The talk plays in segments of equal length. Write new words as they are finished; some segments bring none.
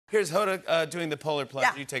Here's Hoda doing the polar plunge.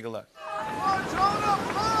 Yeah. You take a look. Plunge,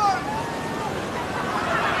 Hoda, plunge!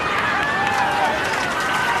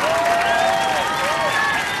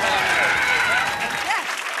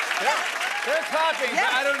 They're clapping, Yes.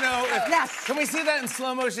 but I don't know if... Yes. Can we see that in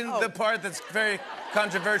slow motion, the part that's very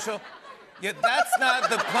controversial? Yeah, that's not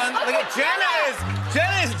the plunge. Look at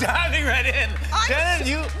Jenna is diving right in. Jenna,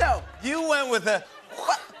 you went with a...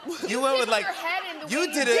 You went with like... Your head in the You way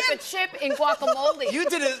did you it. dip a chip in guacamole. You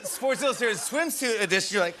did a Sports Illustrated swimsuit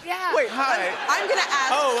edition. You're like, Yeah. Wait, hi. I'm gonna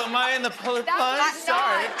ask. Oh, am I in the polar That plunge? was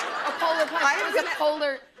Sorry. not a polar plunge. I'm It was a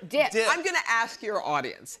polar dip. I'm gonna ask your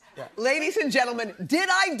audience. Yeah. Ladies and gentlemen, did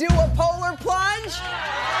I do a polar plunge?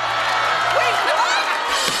 Wait, what?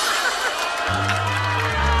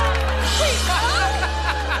 Wait,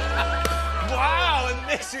 Wow, a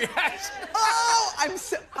mixed reaction. oh,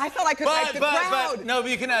 I thought I could make the crowd. No,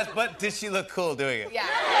 but you can ask, but did she look cool doing it? Yeah.